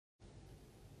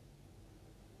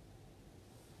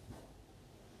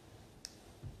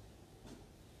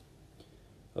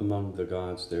Among the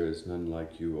gods there is none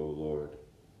like you, O Lord,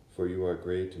 for you are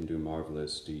great and do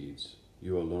marvelous deeds.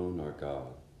 You alone are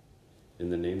God. In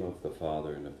the name of the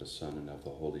Father, and of the Son, and of the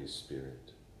Holy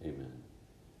Spirit. Amen.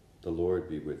 The Lord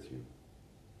be with you.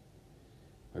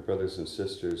 My brothers and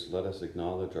sisters, let us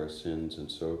acknowledge our sins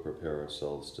and so prepare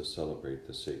ourselves to celebrate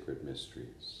the sacred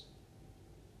mysteries.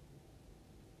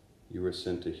 You were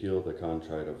sent to heal the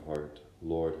contrite of heart.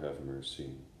 Lord, have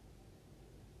mercy.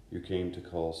 You came to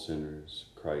call sinners.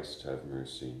 Christ, have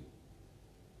mercy.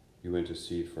 You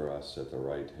intercede for us at the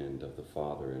right hand of the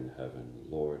Father in heaven.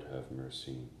 Lord, have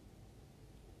mercy.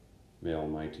 May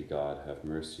Almighty God have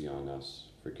mercy on us,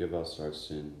 forgive us our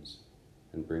sins,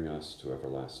 and bring us to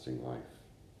everlasting life.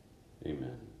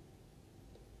 Amen.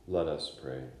 Let us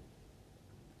pray.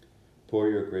 Pour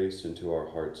your grace into our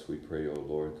hearts, we pray, O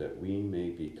Lord, that we may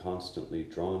be constantly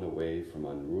drawn away from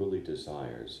unruly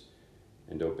desires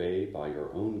and obey by your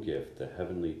own gift the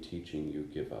heavenly teaching you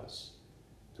give us.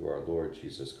 Through our Lord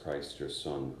Jesus Christ, your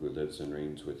Son, who lives and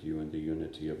reigns with you in the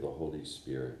unity of the Holy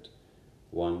Spirit,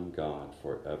 one God,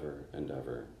 forever and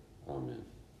ever. Amen.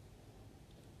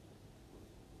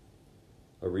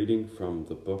 A reading from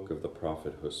the book of the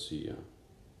prophet Hosea.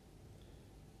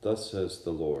 Thus says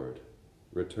the Lord,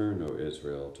 return, O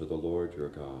Israel, to the Lord your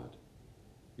God.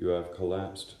 You have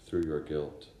collapsed through your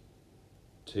guilt.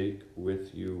 Take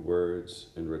with you words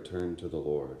and return to the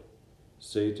Lord.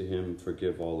 Say to him,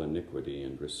 forgive all iniquity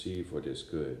and receive what is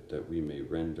good, that we may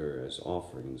render as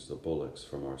offerings the bullocks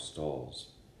from our stalls.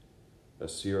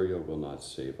 Assyria will not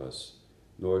save us,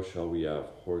 nor shall we have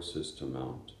horses to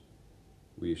mount.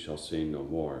 We shall say no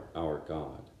more, our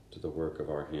God, to the work of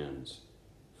our hands,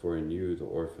 for in you the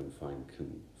orphan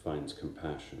finds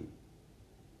compassion.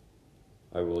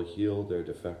 I will heal their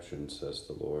defection, says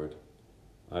the Lord.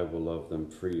 I will love them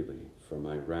freely, for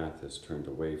my wrath is turned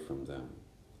away from them.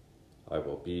 I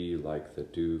will be like the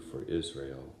dew for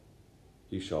Israel.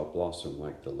 He shall blossom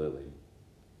like the lily.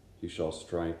 He shall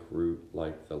strike root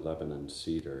like the Lebanon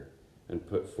cedar, and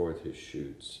put forth his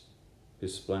shoots.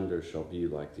 His splendor shall be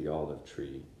like the olive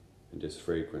tree, and his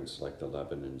fragrance like the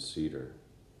Lebanon cedar.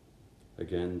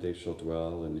 Again they shall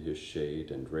dwell in his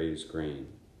shade and raise grain.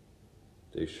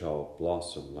 They shall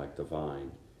blossom like the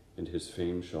vine, and his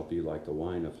fame shall be like the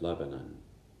wine of Lebanon.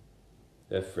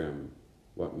 Ephraim,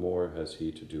 what more has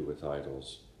he to do with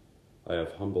idols? I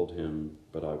have humbled him,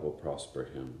 but I will prosper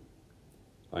him.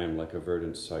 I am like a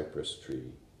verdant cypress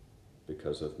tree.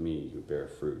 Because of me you bear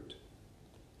fruit.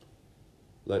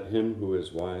 Let him who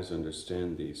is wise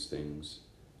understand these things.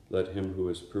 Let him who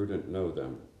is prudent know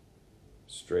them.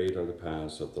 Straight are the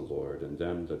paths of the Lord, and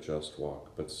them the just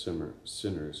walk, but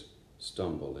sinners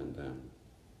stumble in them.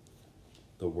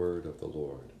 The word of the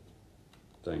Lord.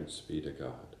 Thanks be to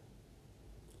God.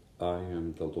 I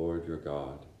am the Lord your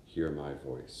God, hear my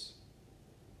voice.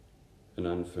 An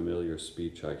unfamiliar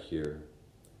speech I hear.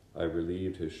 I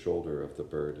relieved his shoulder of the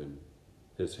burden.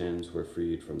 His hands were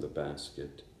freed from the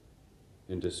basket.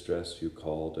 In distress you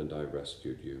called, and I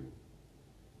rescued you.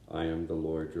 I am the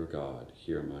Lord your God,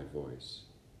 hear my voice.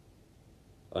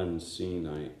 Unseen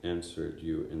I answered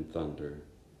you in thunder.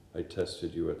 I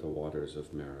tested you at the waters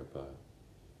of Meribah.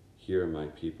 Hear my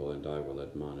people, and I will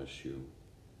admonish you.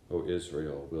 O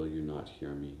Israel, will you not hear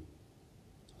me?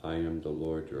 I am the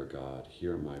Lord your God,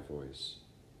 hear my voice.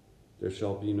 There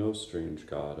shall be no strange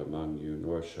God among you,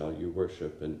 nor shall you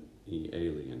worship any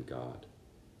alien God.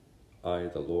 I,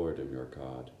 the Lord, am your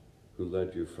God, who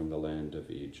led you from the land of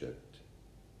Egypt.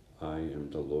 I am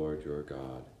the Lord your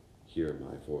God, hear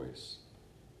my voice.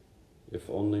 If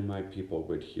only my people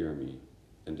would hear me,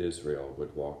 and Israel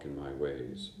would walk in my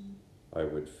ways, I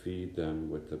would feed them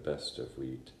with the best of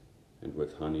wheat, and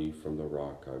with honey from the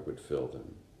rock I would fill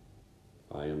them.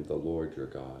 I am the Lord your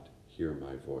God, hear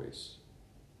my voice.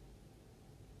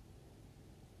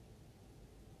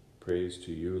 Praise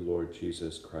to you, Lord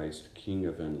Jesus Christ, King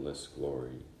of endless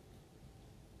glory.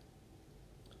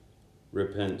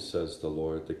 Repent, says the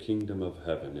Lord, the kingdom of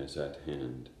heaven is at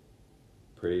hand.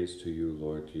 Praise to you,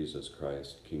 Lord Jesus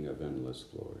Christ, King of endless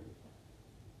glory.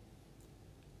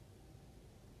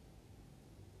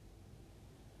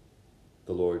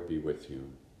 The Lord be with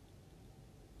you.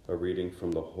 A reading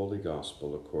from the Holy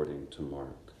Gospel according to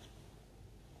Mark.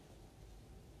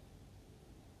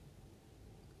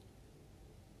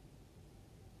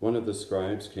 One of the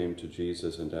scribes came to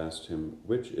Jesus and asked him,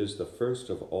 "Which is the first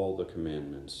of all the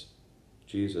commandments?"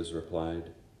 Jesus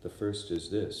replied, "The first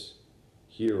is this,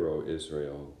 Hear, O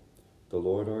Israel, the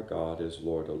Lord our God is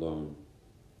Lord alone.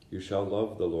 You shall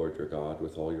love the Lord your God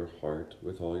with all your heart,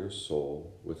 with all your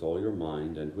soul, with all your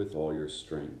mind, and with all your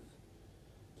strength.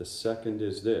 The second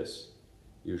is this,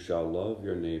 you shall love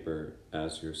your neighbor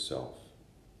as yourself.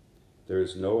 there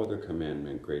is no other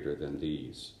commandment greater than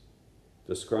these."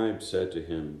 The scribe said to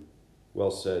him,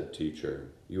 "Well said,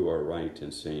 teacher. You are right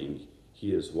in saying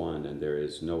he is one and there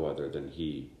is no other than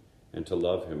he, and to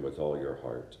love him with all your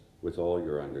heart, with all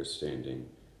your understanding,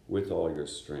 with all your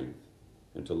strength,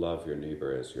 and to love your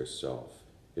neighbor as yourself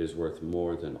is worth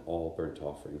more than all burnt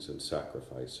offerings and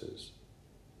sacrifices."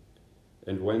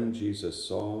 And when Jesus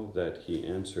saw that he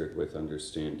answered with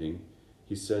understanding,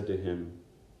 he said to him,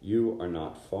 "You are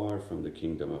not far from the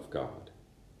kingdom of God."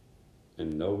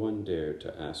 And no one dared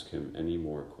to ask him any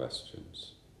more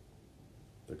questions.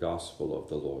 The Gospel of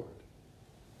the Lord.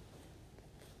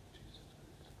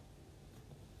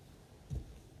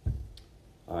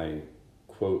 I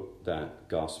quote that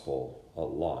Gospel a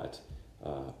lot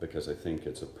because I think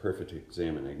it's a perfect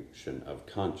examination of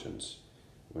conscience.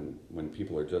 When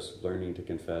people are just learning to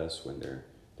confess, when they're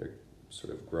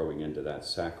sort of growing into that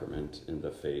sacrament in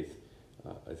the faith,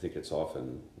 I think it's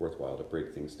often worthwhile to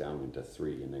break things down into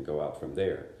three and then go out from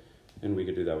there. And we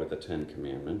could do that with the 10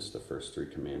 Commandments, the first 3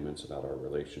 commandments about our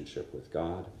relationship with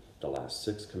God, the last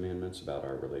 6 commandments about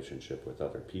our relationship with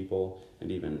other people,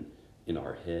 and even in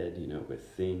our head, with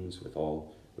things, with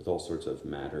all sorts of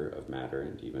matter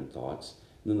and even thoughts.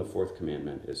 And then the 4th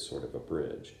commandment is sort of a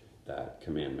bridge, that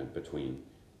commandment between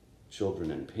children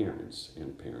and parents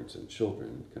and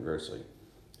children, conversely,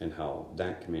 and how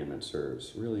that commandment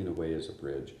serves really in a way as a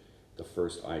bridge. The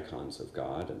first icons of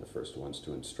God and the first ones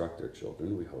to instruct their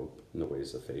children, we hope, in the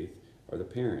ways of faith, are the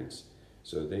parents.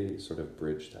 So they sort of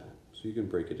bridge that. So you can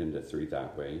break it into 3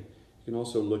 that way. You can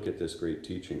also look at this great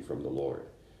teaching from the Lord,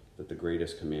 that the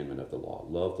greatest commandment of the law,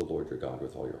 love the Lord your God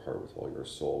with all your heart, with all your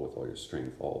soul, with all your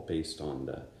strength, all based on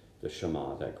the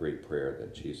Shema, that great prayer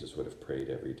that Jesus would have prayed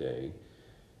every day.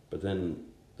 But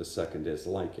then the second is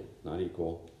like it, not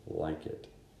equal, like it.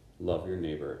 Love your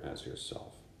neighbor as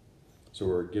yourself. So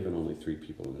we're given only 3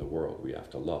 people in the world we have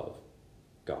to love.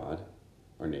 God,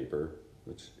 our neighbor,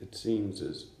 which it seems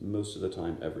is most of the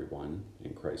time everyone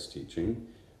in Christ's teaching.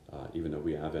 Even though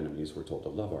we have enemies, we're told to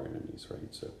love our enemies,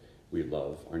 right? So we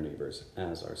love our neighbors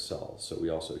as ourselves. So we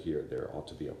also hear there ought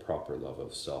to be a proper love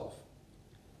of self.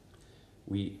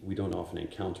 We don't often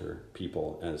encounter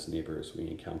people as neighbors. We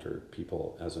encounter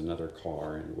people as another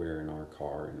car, and we're in our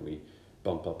car, and we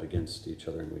bump up against each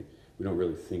other, and we don't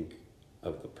really think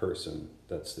of the person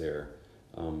that's there.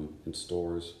 In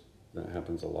stores, that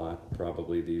happens a lot,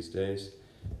 probably these days.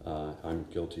 I'm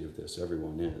guilty of this.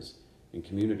 Everyone is. In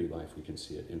community life, we can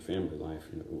see it. In family life,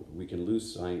 we can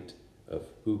lose sight of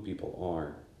who people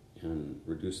are and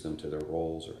reduce them to their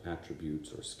roles or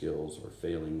attributes or skills or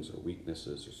failings or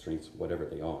weaknesses or strengths, whatever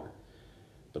they are.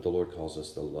 But the Lord calls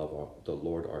us to love the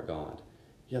Lord our God.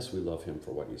 Yes, we love him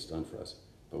for what he's done for us,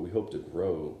 but we hope to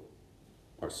grow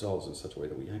ourselves in such a way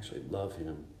that we actually love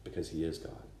him because he is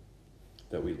God,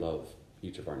 that we love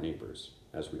each of our neighbors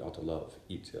as we ought to love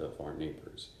each of our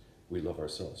neighbors. We love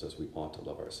ourselves as we ought to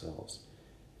love ourselves.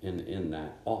 And in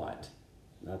that ought,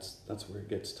 that's where it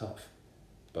gets tough.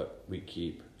 But we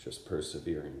keep just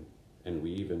persevering, and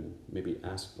we even maybe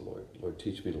ask the Lord, Lord,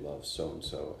 teach me to love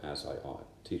so-and-so as I ought.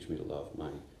 Teach me to love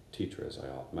my teacher as I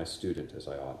ought, my student as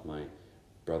I ought, my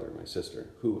brother, my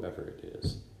sister, whoever it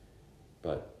is.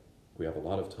 But we have a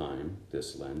lot of time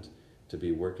this Lent to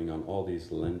be working on all these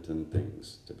Lenten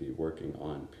things, to be working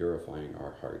on purifying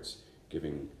our hearts,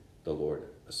 giving the Lord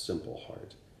a simple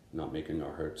heart, not making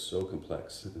our hearts so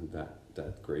complex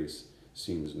that grace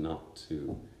seems not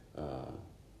to,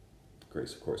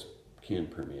 grace of course can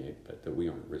permeate, but that we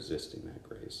aren't resisting that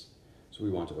grace. So we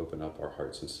want to open up our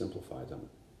hearts and simplify them.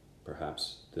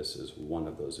 Perhaps this is one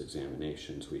of those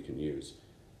examinations we can use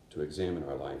to examine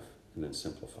our life and then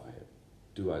simplify it.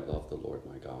 Do I love the Lord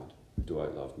my God? Do I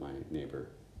love my neighbor?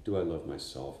 Do I love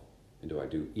myself? And do I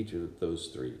do each of those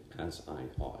 3 as I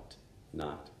ought,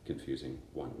 not confusing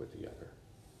one with the other?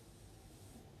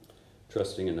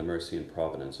 Trusting in the mercy and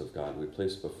providence of God, we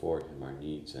place before him our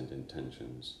needs and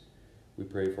intentions. We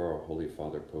pray for our Holy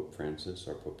Father, Pope Francis,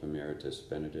 our Pope Emeritus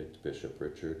Benedict, Bishop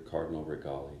Richard, Cardinal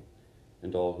Regali,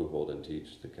 and all who hold and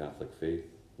teach the Catholic faith.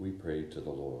 We pray to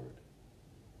the Lord.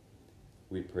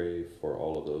 We pray for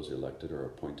all of those elected or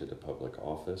appointed to public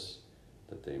office,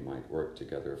 that they might work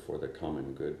together for the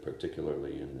common good,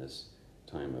 particularly in this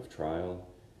time of trial.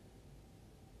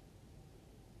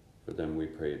 For them we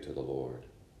pray to the Lord.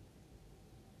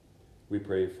 We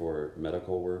pray for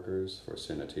medical workers, for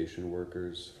sanitation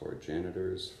workers, for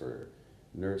janitors, for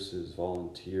nurses,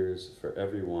 volunteers, for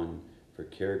everyone, for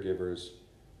caregivers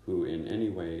who in any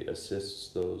way assists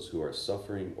those who are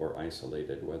suffering or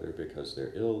isolated, whether because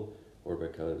they're ill or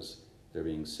because they're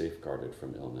being safeguarded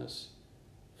from illness.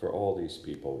 For all these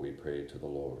people we pray to the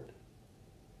Lord.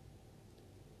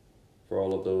 For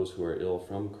all of those who are ill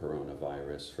from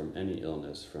coronavirus, from any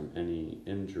illness, from any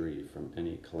injury, from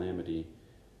any calamity,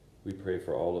 we pray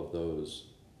for all of those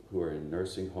who are in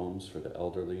nursing homes, for the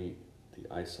elderly,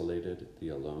 the isolated, the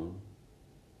alone.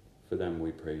 For them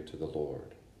we pray to the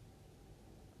Lord.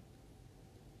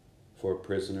 For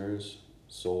prisoners,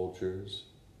 soldiers,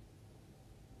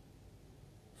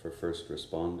 for first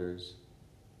responders,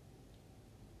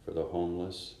 for the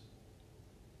homeless,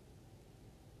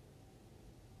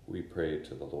 we pray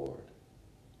to the Lord.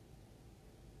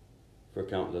 For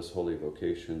countless holy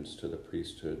vocations to the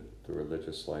priesthood, the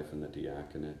religious life, and the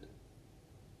diaconate,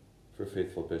 for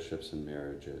faithful bishops and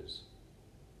marriages,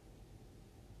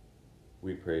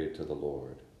 we pray to the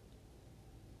Lord.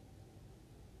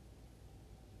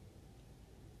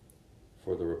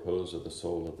 For the repose of the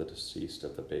soul of the deceased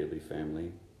of the Bailey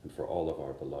family, and for all of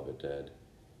our beloved dead,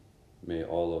 may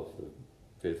all of the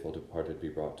faithful departed be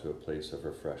brought to a place of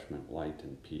refreshment, light,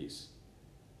 and peace.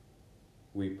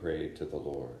 We pray to the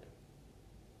Lord.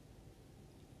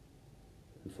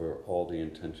 And for all the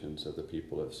intentions of the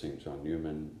people of St. John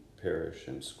Newman Parish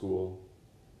and School,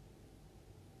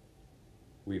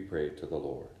 we pray to the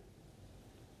Lord.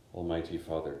 Almighty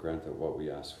Father, grant that what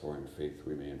we ask for in faith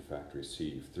we may in fact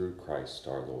receive through Christ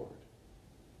our Lord.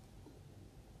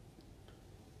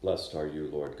 Blessed are you,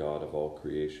 Lord God of all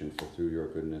creation, for through your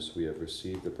goodness we have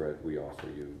received the bread we offer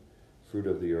you, fruit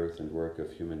of the earth and work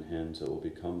of human hands that will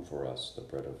become for us the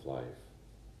bread of life.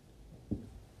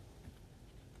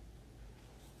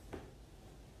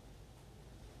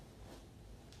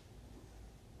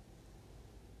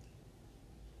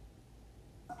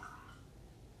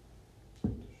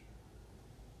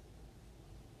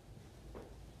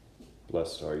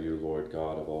 Blessed are you, Lord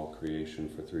God of all creation,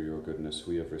 for through your goodness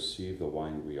we have received the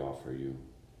wine we offer you,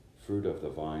 fruit of the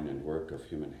vine and work of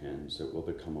human hands that will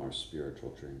become our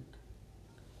spiritual drink.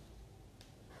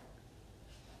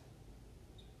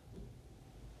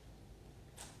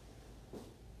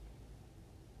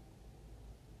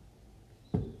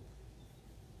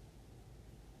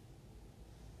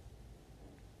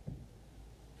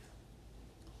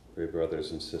 Pray,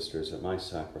 brothers and sisters, that my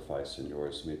sacrifice and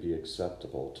yours may be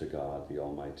acceptable to God, the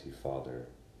Almighty Father.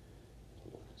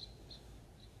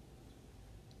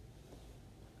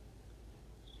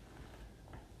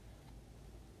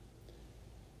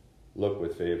 Look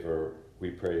with favor,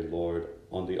 we pray, Lord,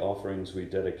 on the offerings we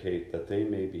dedicate, that they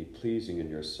may be pleasing in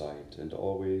your sight and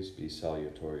always be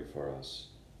salutary for us,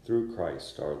 through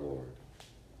Christ our Lord.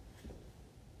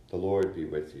 The Lord be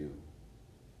with you.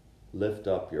 Lift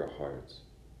up your hearts.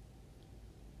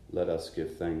 Let us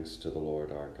give thanks to the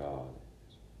Lord our God.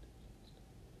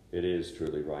 It is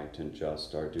truly right and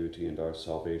just, our duty and our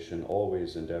salvation,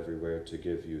 always and everywhere to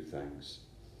give you thanks.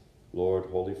 Lord,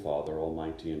 Holy Father,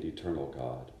 Almighty and Eternal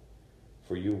God,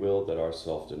 for you willed that our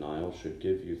self-denial should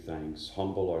give you thanks,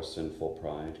 humble our sinful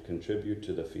pride, contribute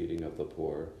to the feeding of the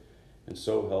poor, and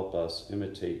so help us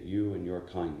imitate you in your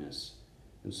kindness.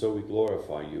 And so we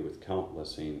glorify you with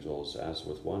countless angels, as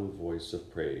with one voice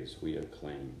of praise we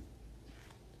acclaim.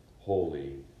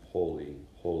 Holy, holy,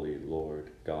 holy Lord,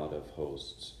 God of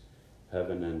hosts,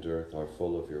 heaven and earth are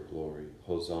full of your glory.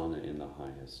 Hosanna in the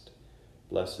highest.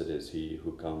 Blessed is he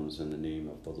who comes in the name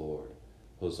of the Lord.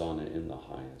 Hosanna in the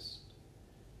highest.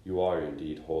 You are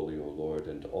indeed holy, O Lord,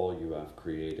 and all you have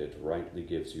created rightly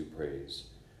gives you praise.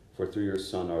 For through your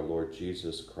Son, our Lord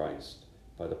Jesus Christ,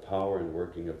 by the power and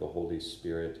working of the Holy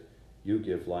Spirit, you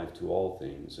give life to all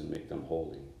things and make them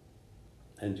holy.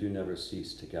 And you never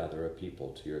cease to gather a people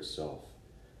to yourself,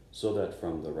 so that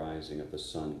from the rising of the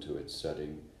sun to its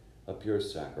setting, a pure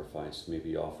sacrifice may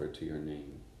be offered to your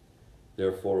name.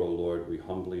 Therefore, O Lord, we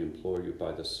humbly implore you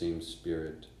by the same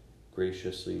Spirit,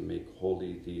 graciously make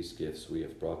holy these gifts we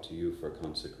have brought to you for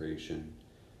consecration,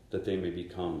 that they may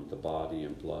become the body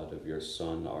and blood of your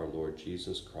Son, our Lord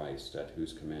Jesus Christ, at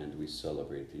whose command we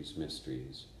celebrate these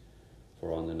mysteries.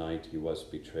 For on the night he was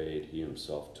betrayed, he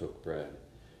himself took bread,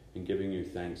 and giving you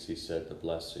thanks, he said the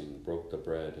blessing, broke the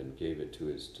bread, and gave it to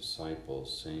his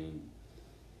disciples, saying,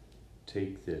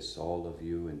 Take this, all of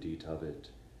you, and eat of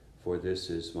it, for this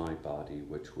is my body,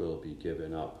 which will be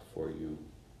given up for you.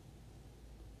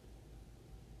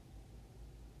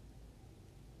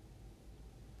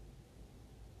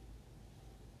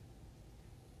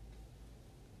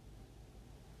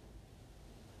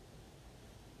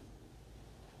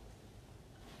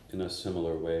 In a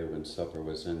similar way, when supper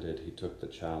was ended, he took the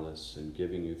chalice, and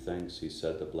giving you thanks, he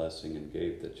said the blessing and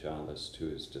gave the chalice to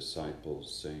his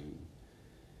disciples, saying,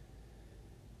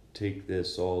 Take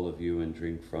this, all of you, and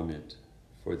drink from it,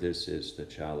 for this is the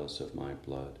chalice of my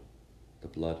blood, the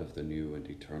blood of the new and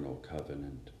eternal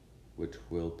covenant, which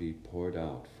will be poured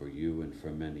out for you and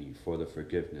for many for the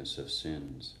forgiveness of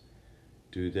sins.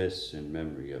 Do this in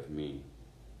memory of me.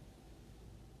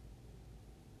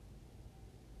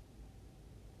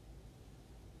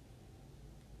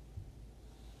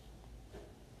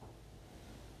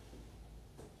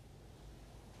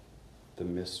 The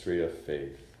mystery of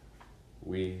faith.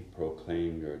 We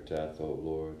proclaim your death, O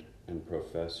Lord, and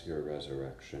profess your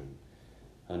resurrection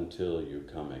until you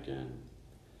come again.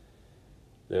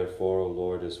 Therefore, O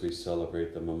Lord, as we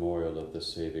celebrate the memorial of the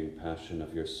saving passion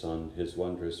of your Son, his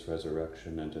wondrous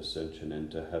resurrection and ascension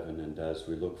into heaven, and as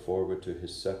we look forward to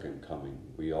his second coming,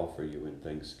 we offer you in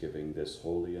thanksgiving this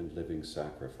holy and living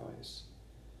sacrifice.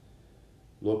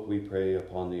 Look, we pray,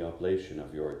 upon the oblation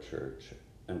of your church,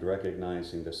 and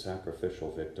recognizing the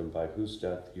sacrificial victim by whose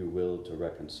death you willed to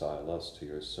reconcile us to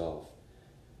yourself,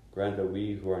 grant that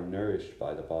we who are nourished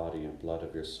by the body and blood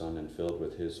of your Son and filled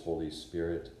with his Holy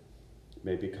Spirit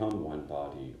may become one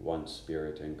body, one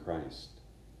spirit in Christ.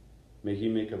 May he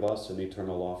make of us an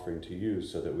eternal offering to you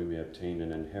so that we may obtain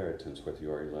an inheritance with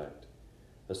your elect,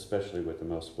 especially with the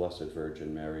most blessed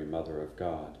Virgin Mary, Mother of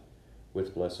God,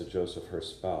 with blessed Joseph, her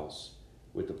spouse,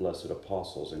 with the blessed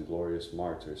apostles and glorious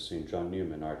martyrs, St. John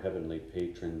Newman, our heavenly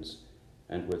patrons,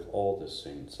 and with all the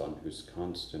saints on whose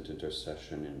constant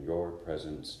intercession in your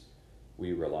presence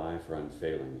we rely for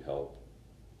unfailing help.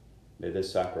 May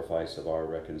this sacrifice of our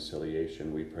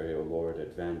reconciliation, we pray, O Lord,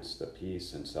 advance the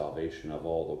peace and salvation of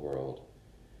all the world.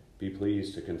 Be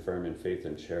pleased to confirm in faith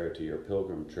and charity your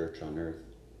pilgrim church on earth,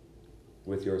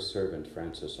 with your servant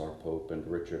Francis, our Pope, and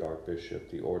Richard, our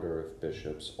Bishop, the order of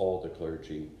bishops, all the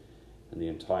clergy, and the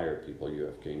entire people you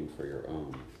have gained for your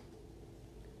own.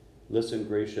 Listen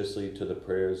graciously to the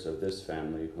prayers of this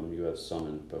family whom you have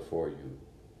summoned before you.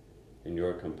 In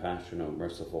your compassion, O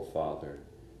merciful Father,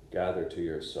 gather to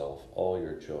yourself all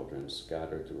your children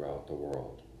scattered throughout the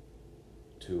world.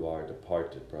 To our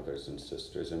departed brothers and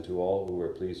sisters, and to all who were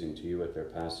pleasing to you at their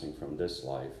passing from this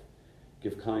life,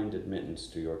 give kind admittance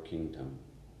to your kingdom.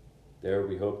 There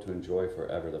we hope to enjoy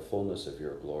forever the fullness of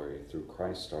your glory, through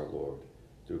Christ our Lord,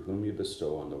 through whom you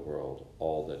bestow on the world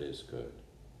all that is good.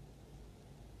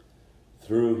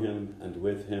 Through him, and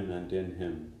with him, and in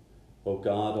him, O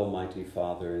God, Almighty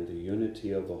Father, in the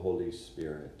unity of the Holy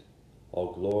Spirit,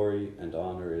 all glory and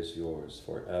honor is yours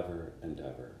forever and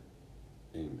ever.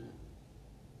 Amen.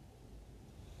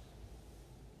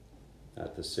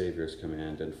 At the Savior's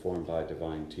command, informed by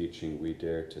divine teaching, we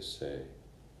dare to say,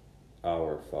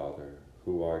 Our Father,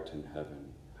 who art in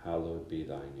heaven, hallowed be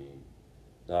thy name.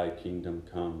 Thy kingdom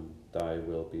come, thy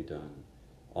will be done,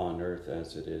 on earth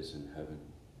as it is in heaven.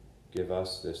 Give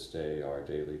us this day our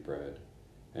daily bread,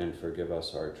 and forgive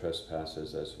us our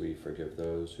trespasses as we forgive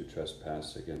those who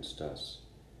trespass against us.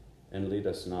 And lead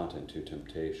us not into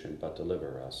temptation, but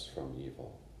deliver us from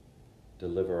evil.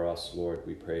 Deliver us, Lord,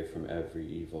 we pray, from every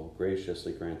evil.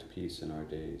 Graciously grant peace in our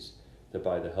days, that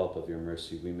by the help of your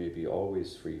mercy we may be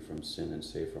always free from sin and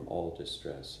safe from all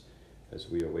distress, as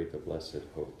we await the blessed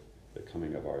hope, the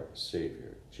coming of our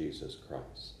Savior, Jesus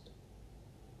Christ.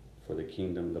 For the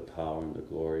kingdom, the power, and the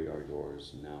glory are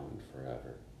yours now and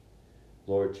forever.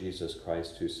 Lord Jesus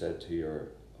Christ, who said to your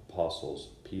apostles,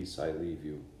 Peace I leave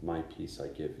you, my peace I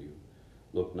give you,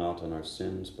 look not on our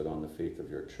sins, but on the faith of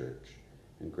your church,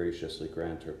 and graciously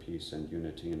grant her peace and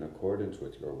unity in accordance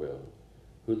with your will,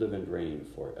 who live and reign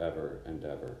forever and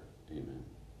ever. Amen.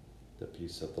 The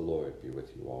peace of the Lord be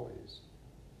with you always.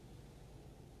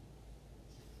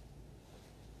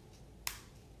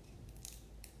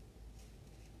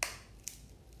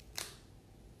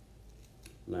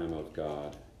 Lamb of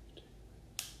God,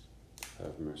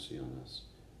 have mercy on us.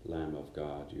 Lamb of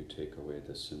God, you take away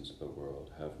the sins of the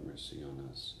world, have mercy on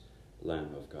us.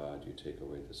 Lamb of God, you take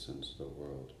away the sins of the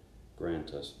world,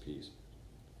 grant us peace.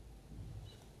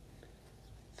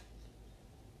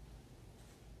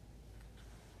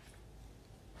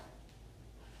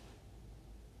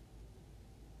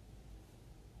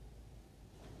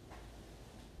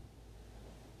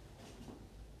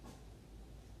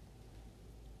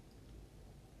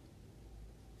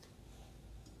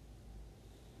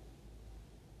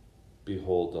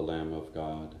 Behold the Lamb of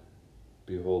God.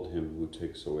 Behold him who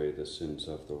takes away the sins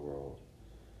of the world.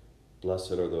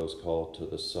 Blessed are those called to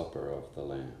the supper of the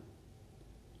Lamb.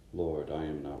 Lord, I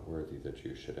am not worthy that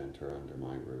you should enter under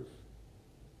my roof,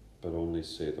 but only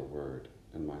say the word,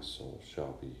 and my soul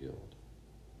shall be healed.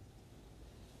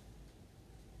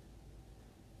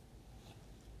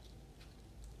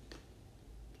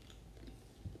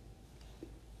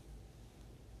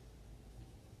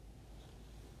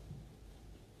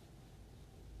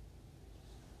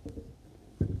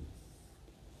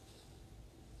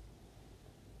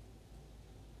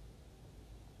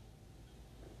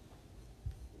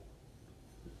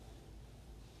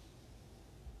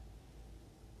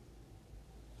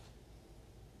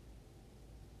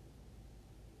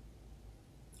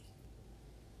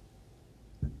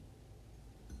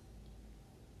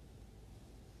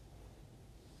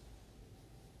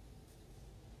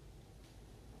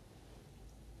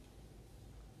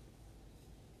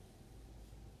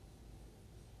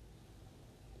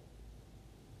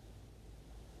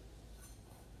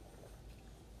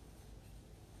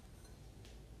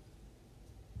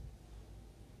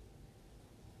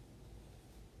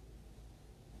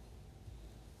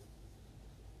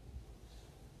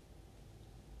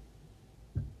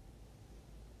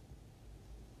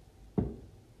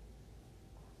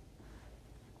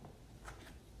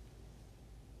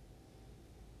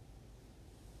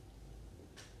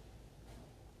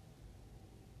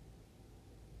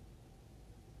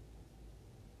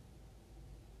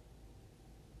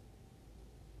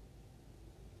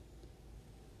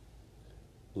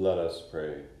 Let us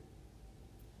pray.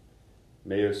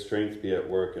 May your strength be at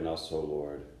work in us, O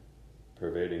Lord,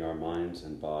 pervading our minds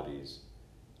and bodies,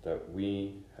 that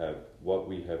what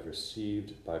we have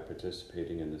received by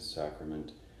participating in this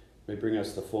sacrament may bring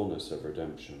us the fullness of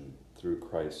redemption through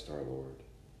Christ our Lord.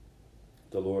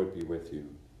 The Lord be with you.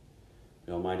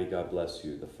 May Almighty God bless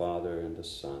you, the Father, and the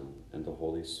Son, and the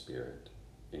Holy Spirit.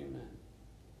 Amen.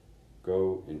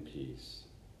 Go in peace.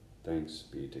 Thanks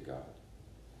be to God.